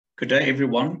Good day,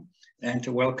 everyone, and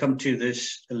welcome to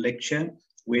this lecture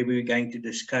where we're going to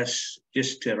discuss,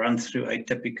 just to run through a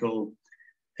typical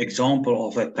example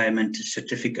of a payment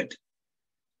certificate.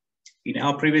 In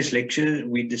our previous lecture,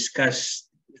 we discussed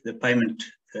the payment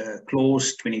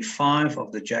clause 25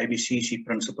 of the JBCC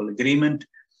Principal Agreement,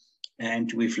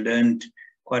 and we've learned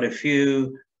quite a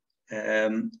few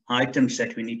items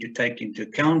that we need to take into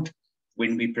account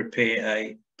when we prepare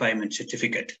a payment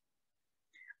certificate.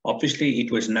 Obviously,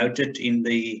 it was noted in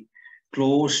the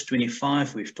clause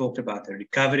 25, we've talked about a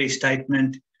recovery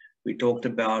statement, we talked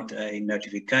about a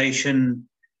notification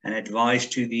and advice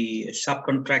to the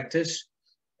subcontractors,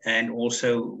 and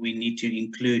also we need to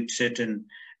include certain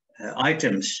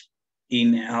items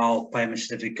in our payment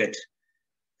certificate,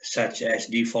 such as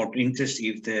default interest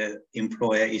if the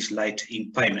employer is late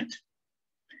in payment.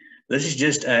 This is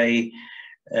just a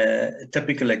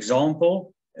typical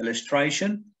example,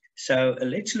 illustration. So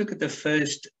let's look at the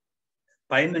first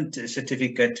payment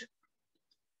certificate,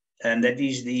 and that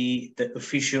is the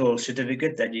official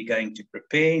certificate that you're going to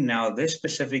prepare. Now, this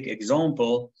specific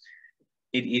example,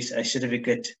 it is a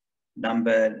certificate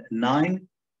number 9,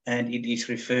 and it is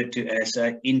referred to as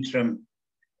an interim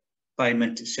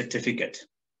payment certificate.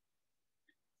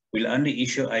 We'll only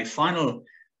issue a final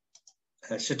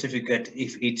certificate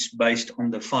if it's based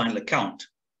on the final account,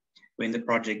 when the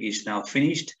project is now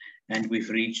finished and we've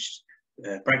reached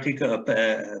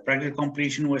practical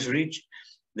completion was reached,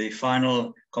 the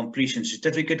final completion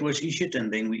certificate was issued,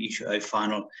 and then we issue a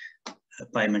final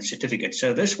payment certificate.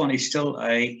 So this one is still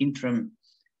a interim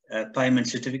payment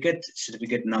certificate,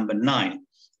 certificate number 9.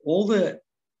 All the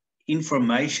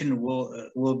information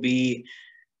will be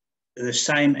the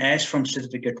same as from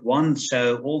certificate 1,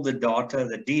 so all the data,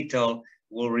 the detail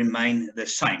will remain the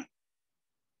same.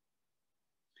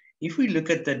 If we look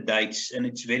at the dates, and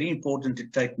it's very important to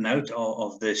take note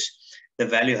of this, the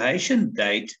valuation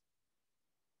date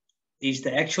is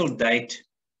the actual date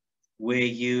where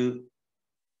you've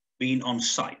been on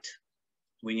site.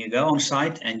 When you go on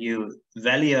site and you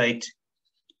evaluate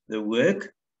the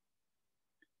work,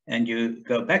 and you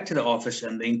go back to the office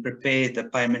and then prepare the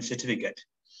payment certificate,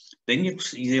 then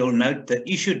you'll note the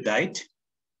issue date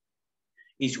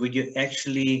is when you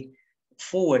actually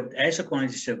forward, as a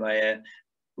quantity surveyor,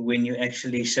 when you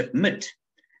actually submit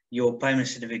your payment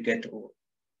certificate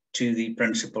to the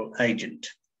principal agent.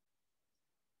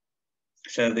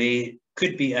 So there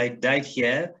could be a date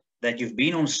here that you've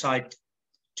been on site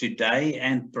today,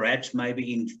 and perhaps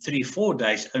maybe in 3-4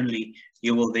 days only,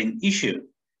 you will then issue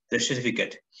the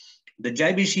certificate. The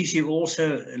JBCC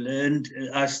also learned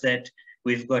us that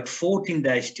we've got 14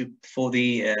 days for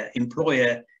the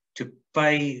employer to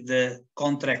pay the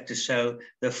contractor. So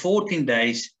the 14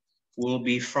 days will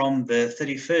be from the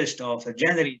 31st of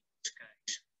January,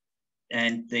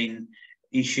 and then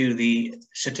issue the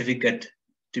certificate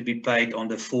to be paid on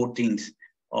the 14th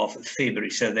of February.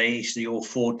 So there is your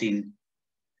 14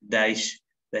 days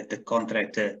that the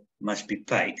contractor must be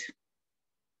paid.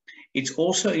 It's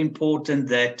also important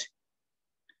that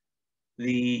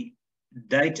the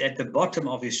date at the bottom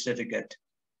of your certificate,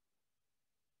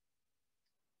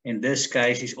 in this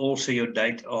case, is also your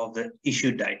date of the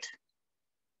issue date.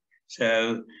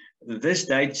 So this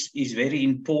date is very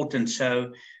important.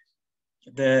 So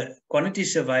the quantity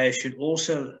surveyor should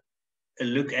also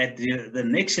look at the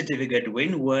next certificate.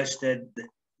 When was the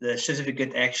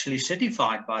certificate actually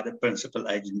certified by the principal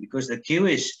agent? Because the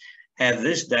QS have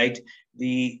this date.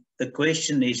 The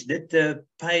question is, did the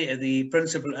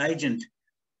principal agent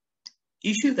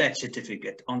issue that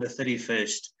certificate on the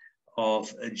 31st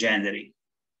of January?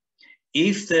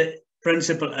 If the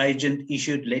principal agent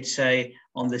issued, let's say,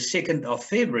 on the 2nd of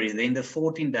February, then the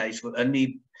 14 days will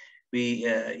only be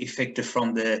effective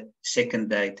from the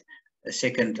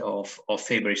 2nd of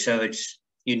February. So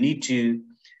you need to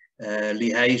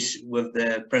liaise with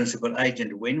the principal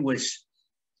agent. When was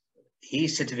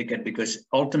his certificate? Because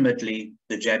ultimately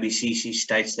the JBCC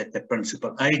states that the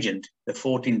principal agent, the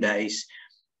 14 days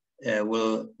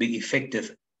will be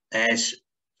effective as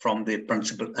from the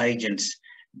principal agent's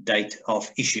date of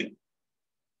issue.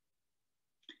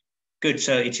 Good,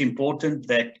 so it's important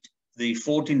that the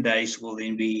 14 days will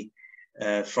then be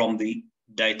from the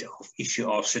date of issue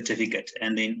of certificate.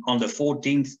 And then on the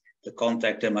 14th, the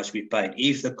contractor must be paid.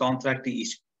 If the contractor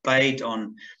is paid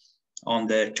on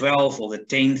the 12th or the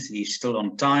 10th, he's still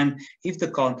on time. If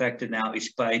the contractor now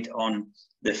is paid on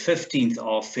the 15th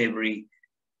of February,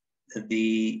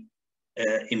 the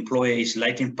employer is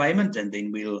late in payment, and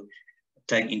then we'll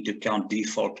take into account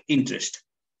default interest.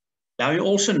 Now, you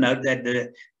also note that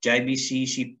the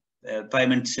JBCC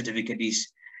payment certificate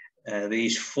is, there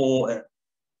is 4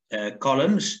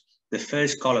 columns. The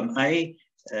first column A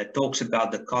talks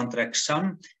about the contract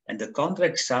sum, and the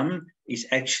contract sum is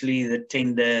actually the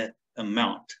tender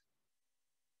amount.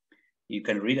 You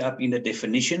can read up in the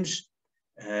definitions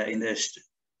in the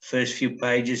first few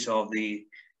pages of the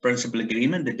principal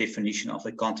agreement, the definition of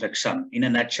the contract sum. In a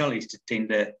nutshell, is the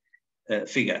tender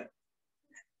figure,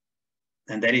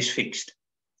 and that is fixed.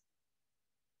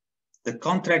 The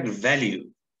contract value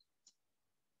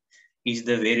is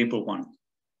the variable one,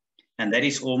 and that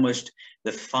is almost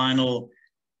the final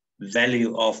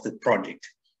value of the project.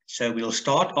 So we'll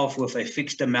start off with a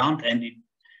fixed amount, and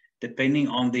depending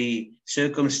on the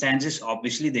circumstances,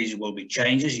 obviously there will be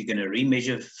changes. You're going to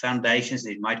remeasure foundations.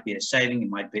 There might be a saving, it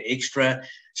might be extra.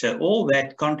 So all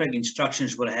that contract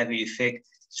instructions will have an effect.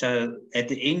 So at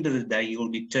the end of the day, you will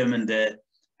determine the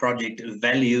project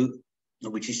value,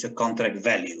 which is the contract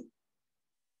value.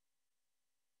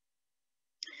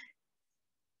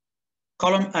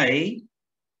 Column A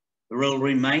will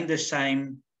remain the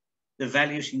same. The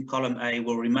values in column A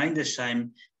will remain the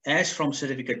same as from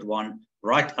certificate 1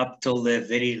 right up till the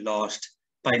very last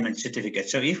payment certificate.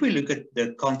 So if we look at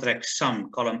the contract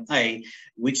sum, column A,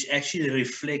 which actually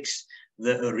reflects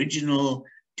the original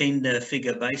tender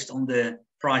figure based on the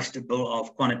price to bill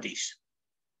of quantities.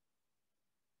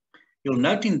 You'll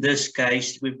note in this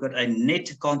case, we've got a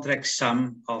net contract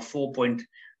sum of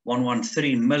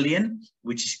 4.113 million,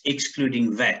 which is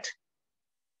excluding VAT.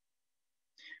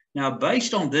 Now,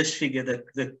 based on this figure,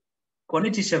 the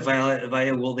quantity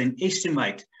surveyor will then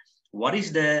estimate what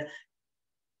is a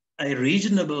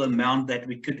reasonable amount that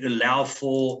we could allow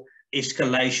for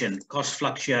escalation, cost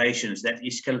fluctuations, that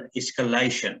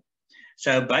escalation.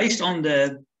 So based on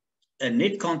the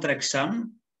net contract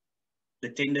sum, the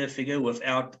tender figure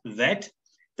without VAT,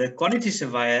 the quantity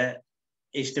surveyor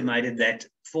estimated that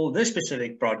for this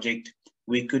specific project,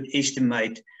 we could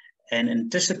estimate an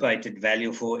anticipated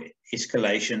value for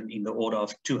escalation in the order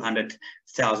of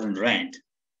 200,000 Rand.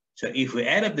 So if we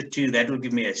add up the two, that will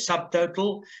give me a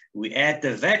subtotal. We add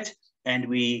the VAT, and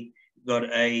we got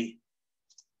a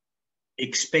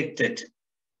expected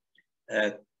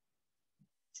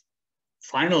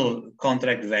final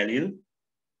contract value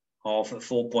of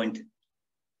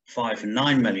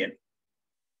 4.59 million,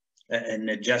 an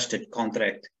adjusted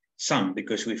contract sum,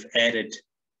 because we've added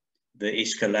the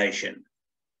escalation.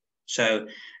 So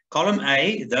column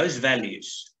A, those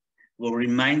values will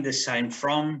remain the same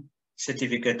from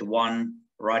certificate 1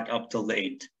 right up till the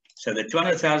end. So the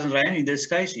 200,000 Rand in this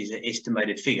case is an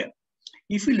estimated figure.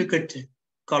 If we look at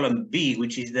column B,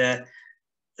 which is the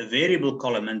variable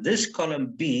column, and this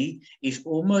column B is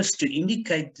almost to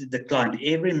indicate to the client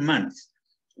every month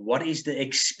what is the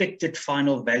expected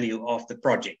final value of the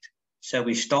project. So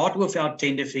we start with our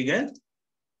tender figure.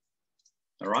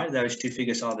 All right, those two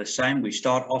figures are the same. We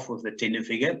start off with the tender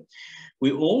figure.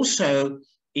 We also,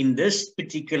 in this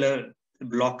particular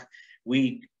block,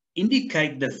 we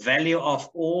indicate the value of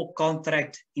all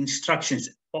contract instructions,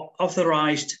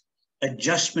 authorized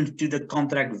adjustment to the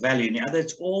contract value. In other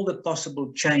words, all the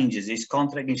possible changes, these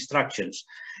contract instructions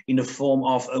in the form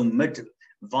of omit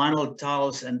vinyl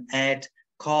tiles and add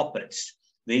carpets.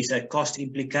 There's a cost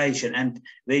implication, and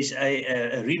there's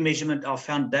a remeasurement of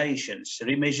foundations,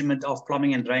 remeasurement of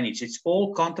plumbing and drainage. It's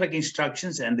all contract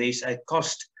instructions, and there's a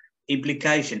cost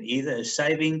implication, either a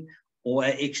saving or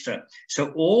an extra. So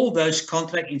all those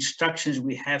contract instructions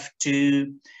we have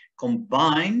to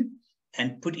combine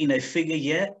and put in a figure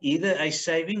here, either a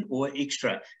saving or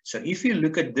extra. So if you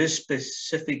look at this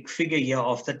specific figure here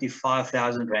of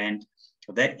 35,000 Rand,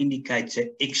 that indicates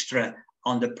an extra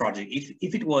on the project.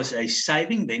 If it was a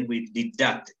saving, then we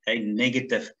deduct a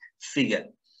negative figure.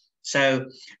 So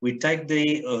we take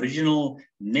the original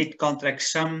net contract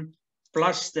sum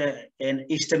plus an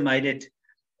estimated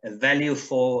value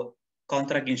for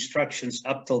contract instructions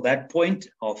up till that point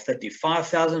of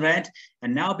 35,000 Rand.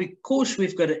 And now, because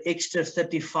we've got an extra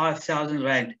 35,000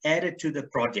 Rand added to the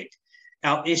project,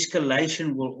 our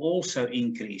escalation will also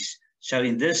increase. So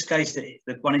in this case,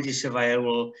 the quantity surveyor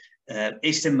will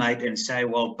estimate and say,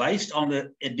 well, based on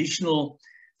the additional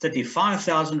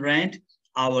 35,000 Rand,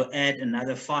 I will add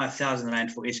another 5,000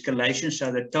 Rand for escalation.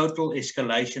 So the total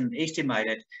escalation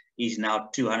estimated is now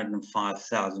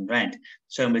 205,000 Rand.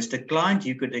 So, Mr. Client,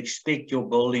 you could expect your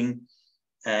building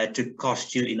to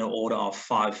cost you in the order of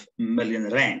 5 million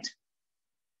Rand.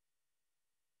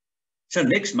 So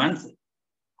next month,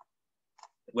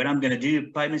 when I'm going to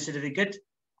do payment certificate,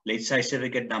 let's say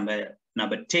certificate number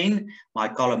 10, my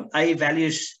column A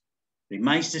values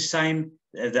remains the same.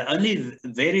 The only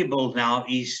variable now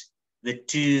is the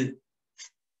two,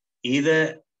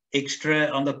 either extra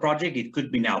on the project. It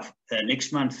could be now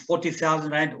next month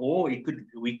 40,000 rand, or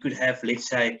we could have, let's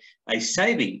say, a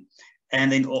saving,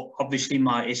 and then obviously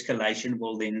my escalation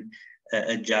will then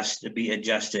be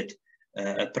adjusted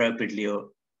appropriately, or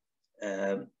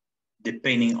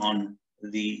depending on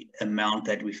the amount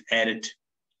that we've added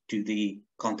to the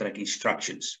contract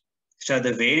instructions. So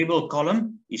the variable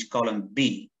column is column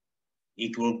B.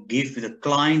 It will give the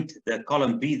client the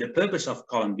column B. The purpose of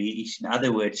column B is, in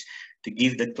other words, to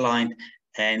give the client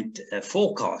a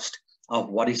forecast of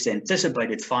what is the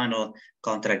anticipated final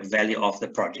contract value of the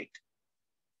project.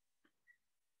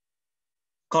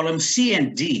 Column C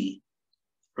and D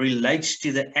relates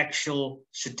to the actual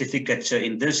certificate. So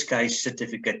in this case,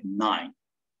 certificate 9.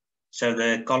 So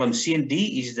the column C and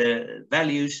D is the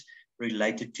values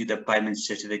related to the payment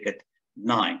certificate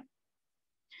 9.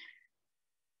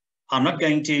 I'm not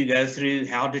going to go through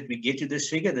how did we get to this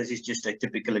figure. This is just a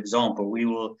typical example. We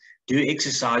will do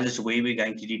exercises where we're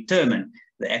going to determine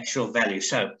the actual value.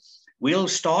 So we'll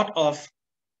start off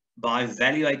by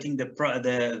evaluating the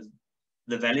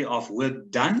value of work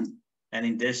done, and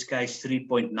in this case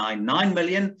 3.99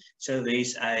 million. So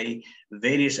there's a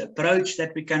various approach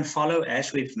that we can follow.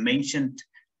 As we've mentioned,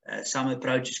 some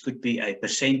approaches could be a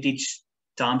percentage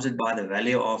times it by the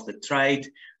value of the trade,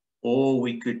 or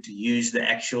we could use the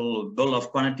actual bill of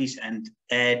quantities and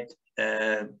add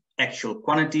actual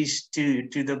quantities to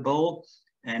the bill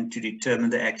and to determine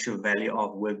the actual value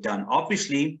of work done.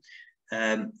 Obviously,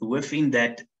 within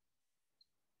that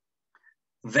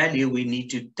value, we need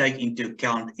to take into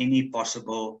account any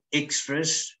possible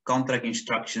extras. Contract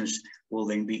instructions will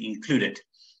then be included.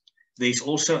 There's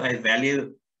also a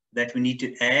value that we need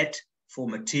to add for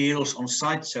materials on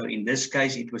site. So in this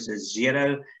case, it was a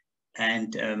 0,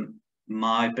 and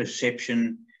my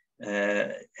perception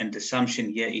and assumption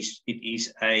here is it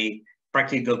is a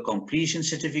practical completion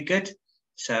certificate.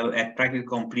 So at practical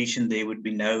completion, there would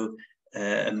be no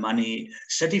money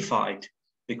certified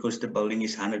because the building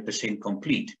is 100%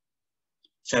 complete.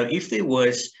 So if there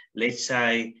was, let's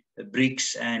say,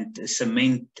 bricks and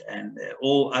cement and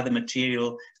all other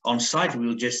material on site,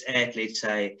 we'll just add, let's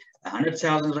say,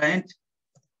 100,000 rand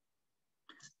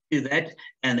to that,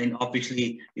 and then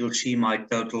obviously you'll see my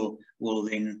total will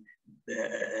then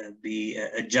be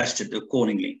adjusted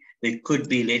accordingly. There could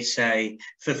be, let's say,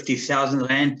 50,000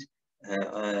 rand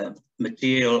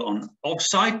material on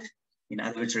offsite. In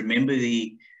other words, remember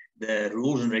the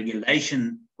rules and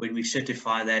regulation when we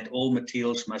certify that all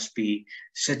materials must be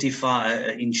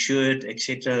certified, insured,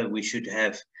 etc. We should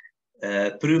have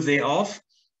proof thereof.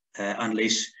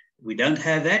 Unless we don't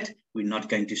have that, we're not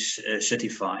going to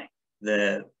certify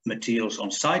the materials on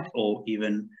site or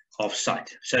even off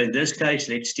site. So in this case,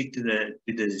 let's stick to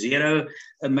the 0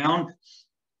 amount.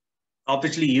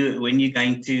 Obviously, when you're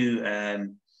going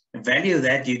to value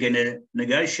that, you're going to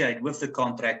negotiate with the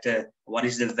contractor what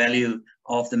is the value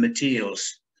of the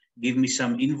materials. Give me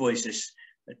some invoices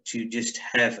to just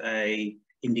have a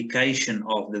indication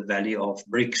of the value of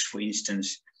bricks, for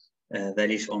instance,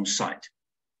 that is on site.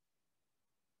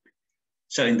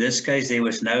 So in this case, there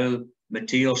was no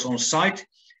materials on site.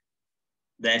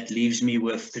 That leaves me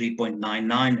with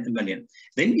 3.99 million.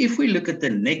 Then if we look at the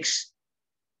next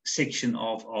section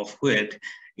of work,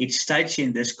 it states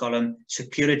in this column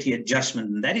security adjustment,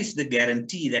 and that is the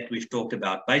guarantee that we've talked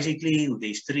about. Basically,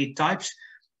 there's 3 types,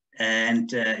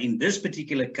 and in this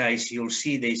particular case, you'll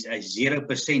see there's a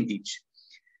 0%,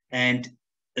 and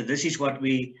this is what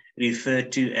we refer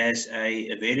to as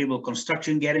a variable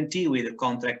construction guarantee, where the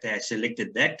contractor has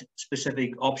selected that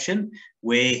specific option,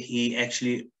 where he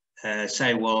actually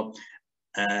say, well,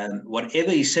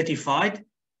 whatever is certified,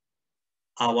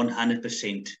 I want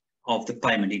 100% of the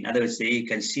payment. In other words, there you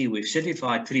can see we've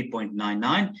certified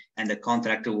 3.99, and the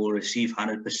contractor will receive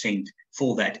 100%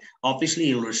 for that. Obviously,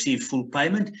 he'll receive full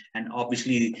payment, and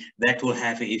obviously that will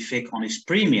have an effect on his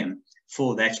premium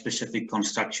for that specific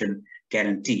construction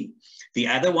guarantee. The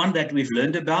other one that we've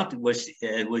learned about was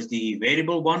the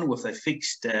variable one with a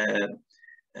fixed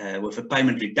with a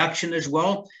payment reduction as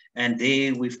well, and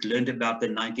there we've learned about the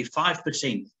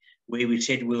 95%, where we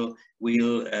said we'll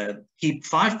keep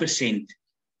 5%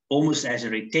 almost as a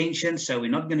retention. So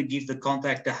we're not going to give the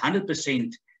contractor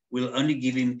 100%, we'll only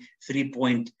give him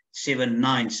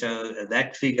 3.79. So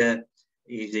that figure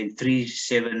is in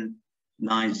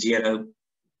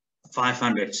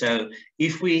 3,790,500. So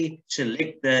if we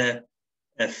select the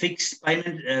fixed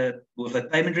payment with a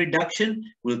payment reduction,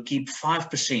 we'll keep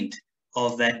 5%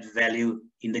 of that value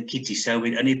in the kitty. So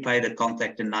we only pay the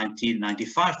contractor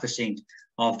 95%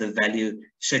 of the value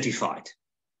certified.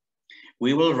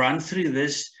 We will run through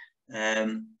this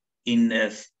in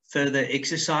further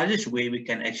exercises where we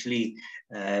can actually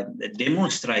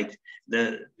demonstrate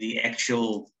the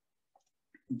actual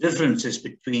differences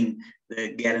between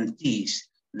the guarantees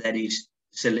that is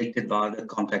selected by the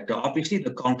contractor. Obviously,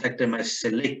 the contractor must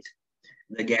select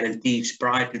the guarantees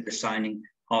prior to the signing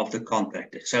of the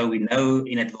contract. So we know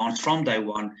in advance from day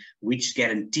one which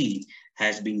guarantee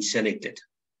has been selected.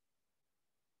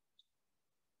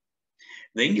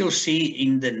 Then you'll see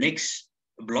in the next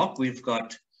block, we've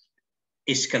got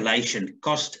escalation,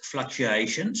 cost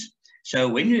fluctuations. So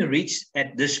when we reach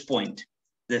at this point,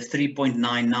 the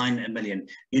 3.99 million,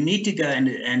 you need to go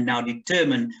and now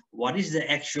determine what is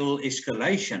the actual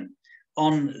escalation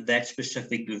on that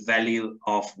specific value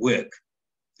of work.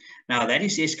 Now that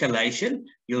is escalation.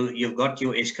 You've got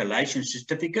your escalation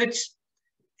certificates.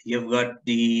 You've got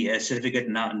the certificate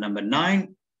number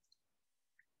 9.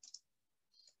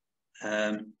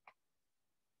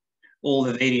 All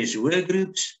the various work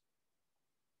groups,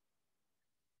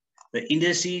 the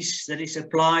indices that is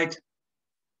applied.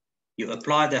 You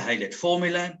apply the Haylett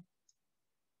formula.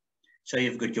 So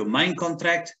you've got your main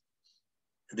contract.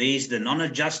 There's the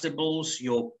non-adjustables,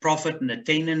 your profit and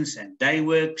attendance and day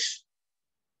works.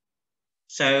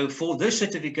 So for this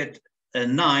certificate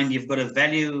 9, you've got a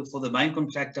value for the main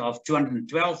contractor of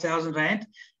 212,000 Rand,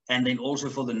 and then also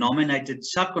for the nominated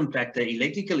subcontractor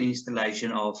electrical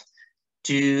installation of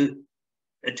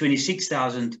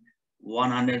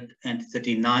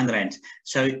 26,139 Rand.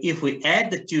 So if we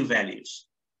add the two values,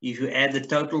 if you add the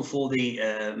total for the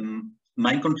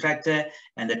main contractor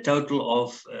and the total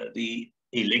of the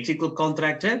electrical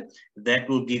contractor, that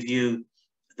will give you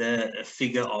the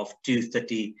figure of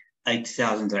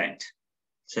 238,000 Rand.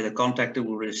 So the contractor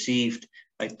will receive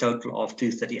a total of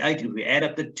 238. If we add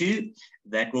up the two,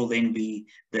 that will then be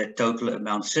the total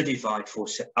amount certified for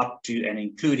up to and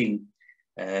including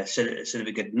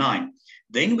certificate 9.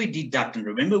 Then we deduct, and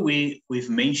remember we've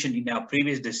mentioned in our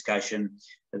previous discussion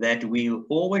that we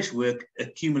always work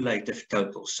accumulative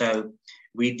total. So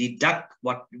we deduct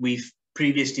what we've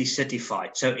previously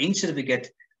certified. So in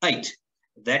certificate 8,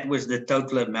 that was the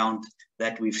total amount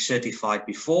that we've certified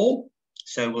before.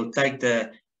 So we'll take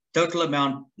the total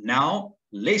amount now,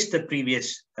 less the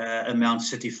previous amount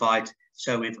certified.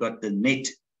 So we've got the net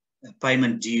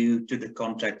payment due to the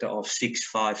contractor of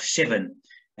 657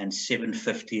 and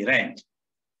 750 Rand.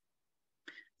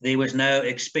 There was no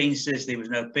expenses, there was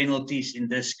no penalties in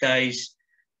this case.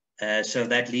 So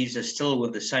that leaves us still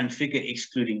with the same figure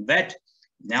excluding VAT.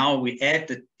 Now we add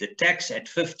the tax at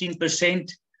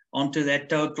 15% onto that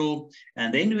total.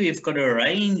 And then we've got a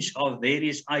range of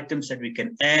various items that we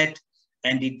can add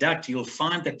and deduct. You'll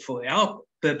find that for our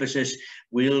purposes,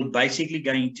 we're basically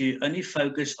going to only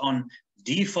focus on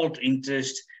default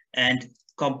interest and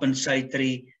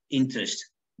compensatory interest.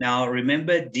 Now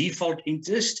remember, default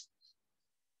interest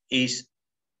is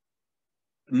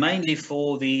mainly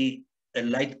for the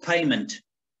late payment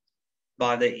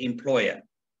by the employer.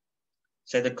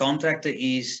 So the contractor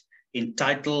is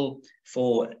entitled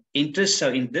for interest.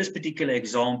 So in this particular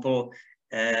example,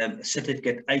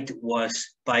 certificate 8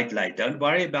 was paid late. Don't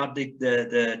worry about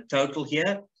the total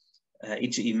here.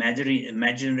 It's an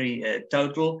imaginary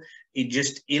total. It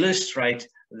just illustrates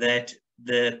that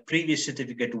the previous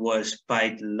certificate was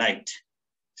paid late,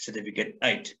 certificate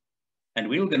 8. And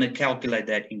we're going to calculate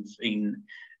that in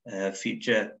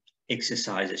future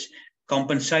exercises.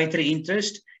 Compensatory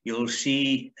interest, you'll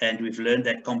see, and we've learned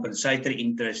that compensatory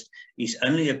interest is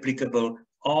only applicable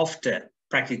after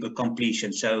practical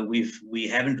completion. So we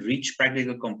haven't reached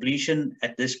practical completion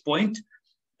at this point.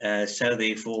 So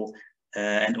therefore,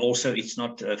 and also it's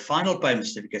not a final payment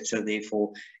certificate. So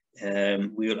therefore,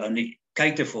 we will only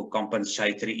cater for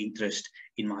compensatory interest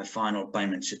in my final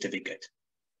payment certificate.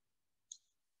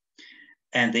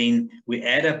 And then we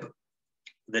add up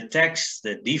the tax,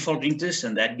 the default interest,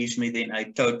 and that gives me then a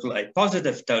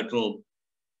positive total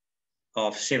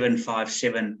of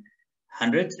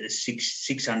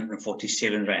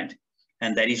 647 Rand.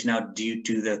 And that is now due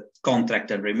to the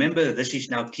contractor. Remember, this is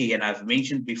now key, and I've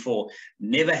mentioned before,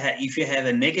 if you have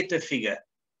a negative figure,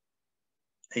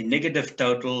 a negative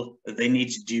total, then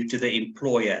it's due to the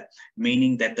employer,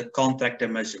 meaning that the contractor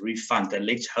must refund. And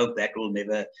let's hope that will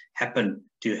never happen,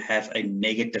 to have a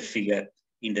negative figure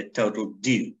in the total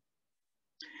due.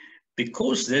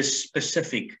 Because this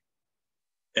specific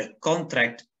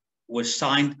contract was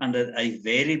signed under a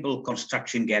variable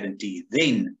construction guarantee,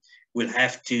 then we'll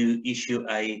have to issue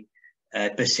a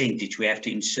percentage. We have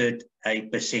to insert a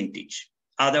percentage.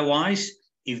 Otherwise,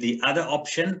 if the other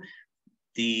option,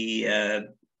 the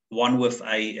one with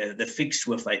the fixed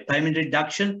with a payment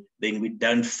reduction, then we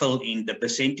don't fill in the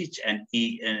percentage and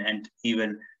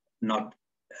even not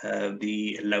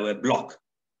the lower block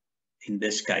in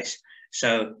this case.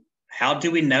 So how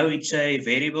do we know it's a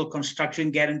variable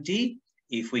construction guarantee?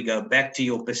 If we go back to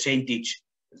your percentage,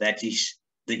 that is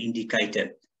the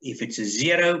indicator. If it's a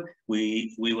 0,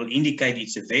 we will indicate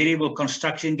it's a variable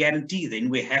construction guarantee. Then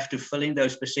we have to fill in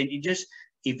those percentages.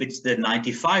 If it's the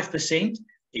 95%,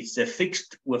 it's a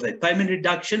fixed with a payment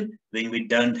reduction, then we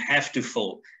don't have to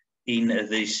fill in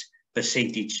this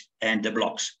percentage and the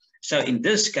blocks. So in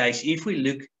this case, if we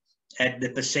look at the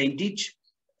percentage,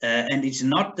 and it's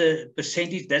not the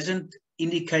percentage, doesn't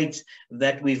indicate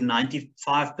that we've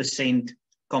 95%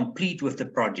 complete with the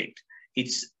project.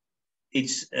 It's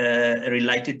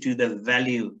related to the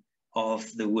value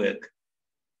of the work,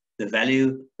 the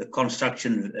value, the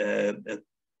construction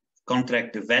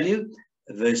contract value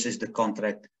versus the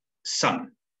contract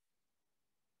sum.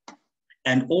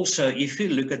 And also, if you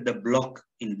look at the block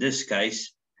in this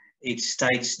case, it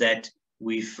states that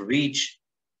we've reached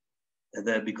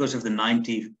because of the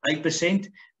 98%,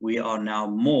 we are now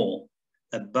more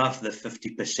above the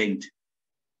 50%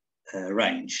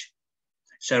 range.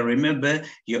 So remember,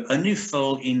 you only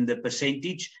fill in the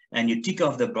percentage and you tick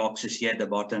off the boxes here at the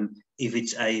bottom if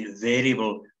it's a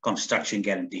variable construction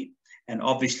guarantee. And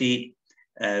obviously,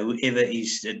 whoever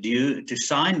is due to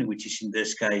sign, which is in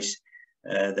this case,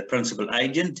 the principal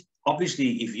agent,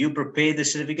 obviously, if you prepare the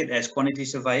certificate as quantity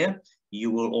surveyor, you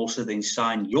will also then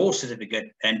sign your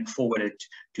certificate and forward it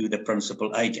to the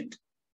principal agent.